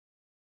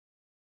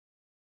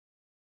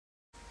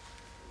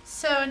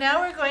So now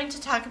we're going to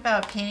talk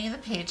about painting the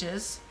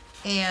pages,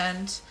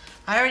 and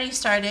I already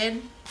started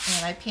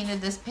and I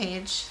painted this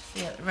page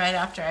right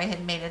after I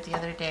had made it the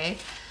other day,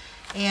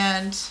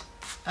 and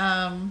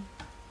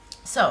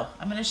so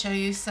I'm going to show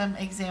you some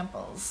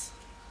examples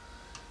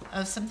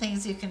of some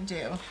things you can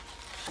do.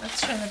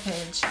 Let's turn the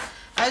page.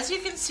 As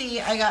you can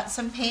see, I got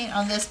some paint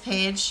on this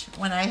page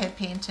when I had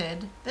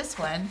painted this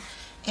one,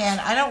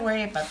 and I don't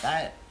worry about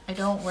that. I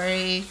don't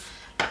worry.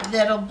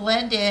 That'll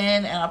blend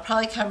in and I'll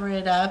probably cover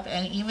it up,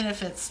 and even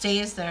if it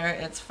stays there,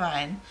 it's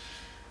fine.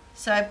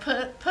 So I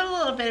put a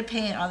little bit of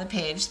paint on the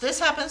page.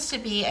 This happens to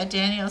be a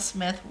Daniel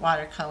Smith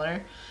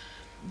watercolor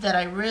that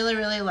I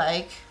really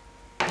like,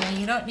 and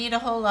you don't need a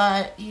whole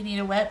lot. You need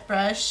a wet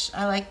brush.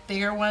 I like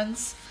bigger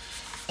ones,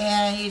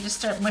 and you just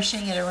start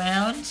mushing it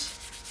around,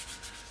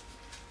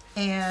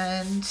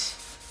 and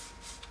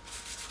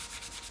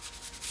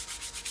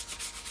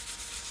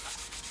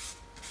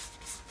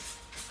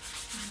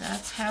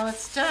that's how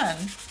it's done.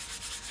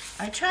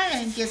 I try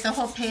and get the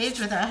whole page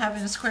without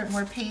having to squirt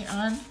more paint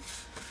on.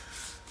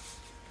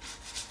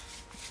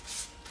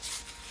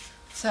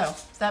 So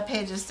that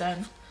page is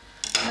done.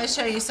 I'm going to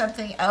show you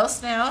something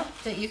else now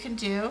that you can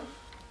do.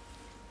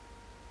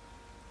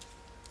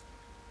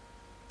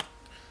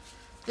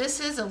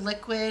 This is a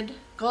liquid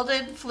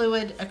golden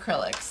fluid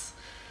acrylics.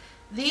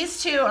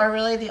 These two are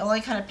really the only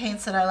kind of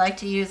paints that I like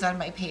to use on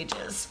my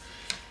pages.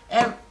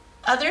 And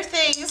other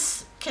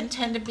things can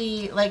tend to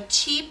be like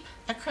cheap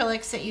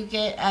acrylics that you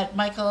get at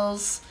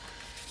Michael's,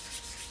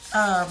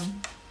 are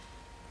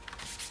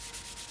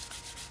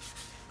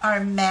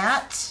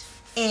matte,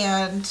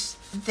 and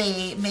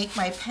they make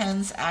my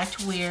pens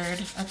act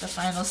weird at the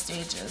final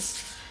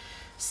stages.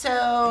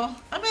 So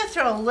I'm going to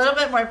throw a little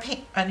bit more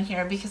paint on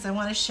here because I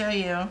want to show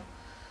you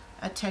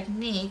a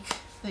technique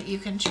that you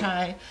can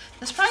try.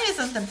 This probably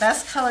isn't the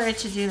best color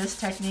to do this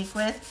technique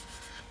with,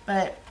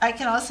 but I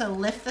can also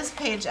lift this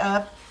page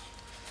up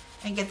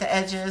and get the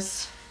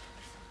edges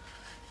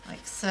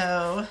like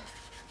so.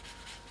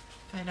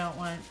 If I don't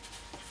want,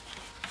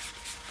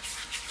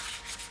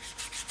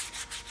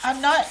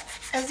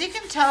 as you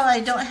can tell, I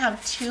don't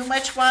have too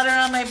much water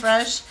on my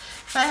brush.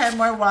 If I had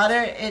more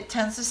water, it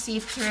tends to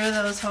seep through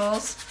those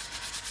holes.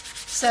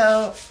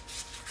 So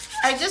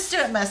I just do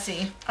it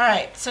messy.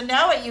 Alright, so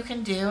now what you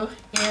can do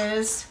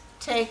is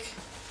take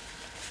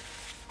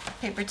a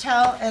paper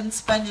towel and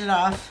sponge it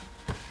off.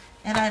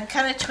 And I'm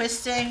kind of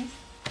twisting,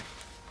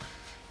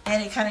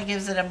 and it kind of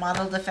gives it a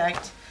mottled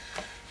effect.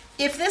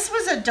 If this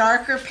was a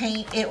darker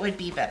paint, it would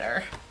be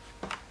better.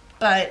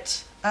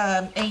 But,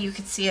 and you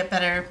could see it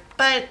better.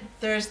 But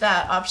there's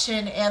that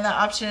option, and that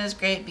option is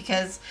great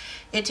because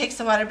it takes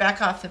the water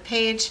back off the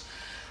page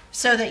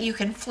so that you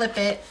can flip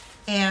it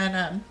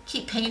and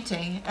keep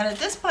painting. And at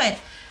this point,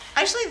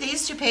 actually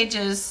these two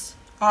pages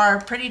are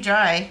pretty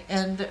dry,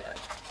 and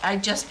I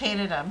just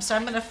painted them. So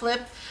I'm going to flip.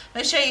 I'm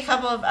going to show you a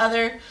couple of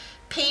other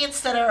paints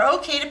that are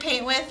okay to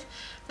paint with.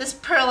 This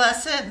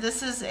pearlescent,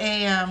 this is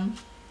a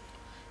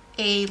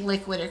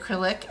liquid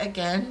acrylic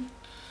again.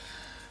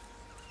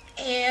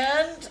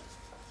 And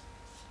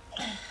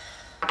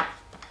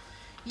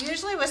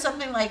usually with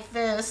something like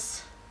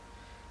this,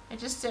 I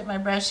just dip my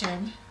brush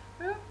in.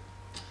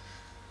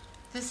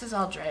 This is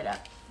all dried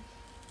up,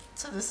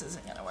 so this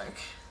isn't going to work.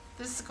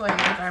 This is going in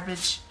the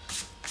garbage.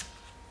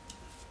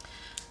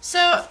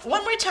 So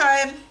one more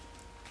time,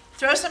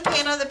 throw some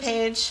paint on the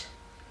page.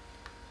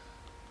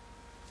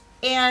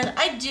 And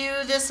I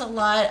do this a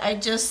lot. I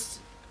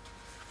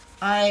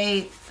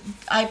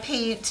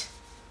paint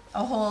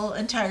a whole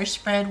entire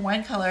spread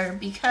one color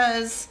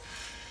because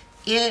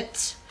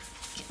it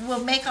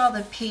will make all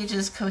the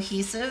pages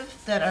cohesive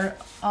that are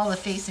all the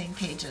facing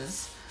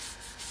pages.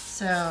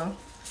 So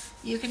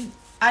you can,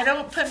 I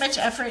don't put much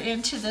effort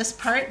into this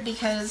part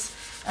because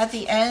at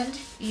the end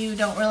you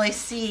don't really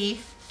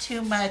see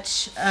too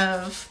much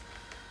of,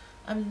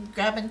 I'm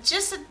grabbing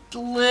just a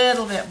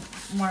little bit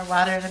more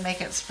water to make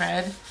it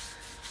spread.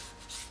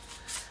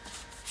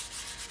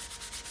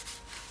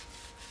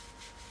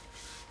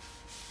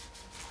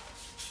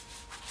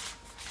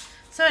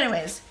 So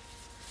anyways,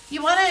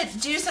 you want to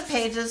do some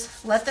pages,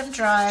 let them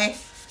dry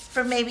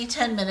for maybe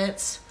 10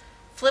 minutes,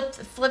 flip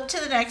to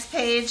the next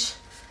page,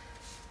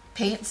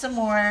 paint some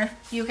more.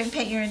 You can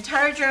paint your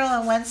entire journal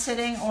in one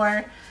sitting,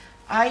 or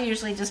I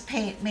usually just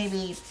paint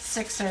maybe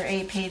 6 or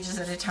 8 pages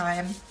at a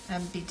time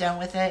and be done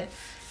with it.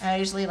 And I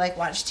usually like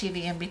watch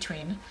TV in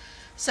between.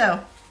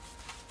 So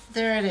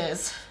there it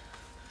is.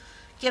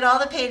 Get all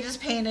the pages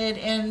painted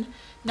in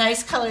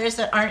nice colors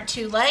that aren't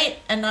too light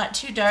and not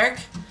too dark,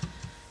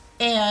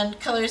 and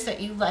colors that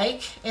you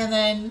like, and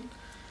then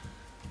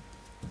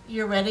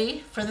you're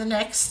ready for the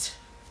next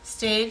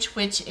stage,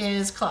 which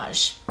is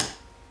collage.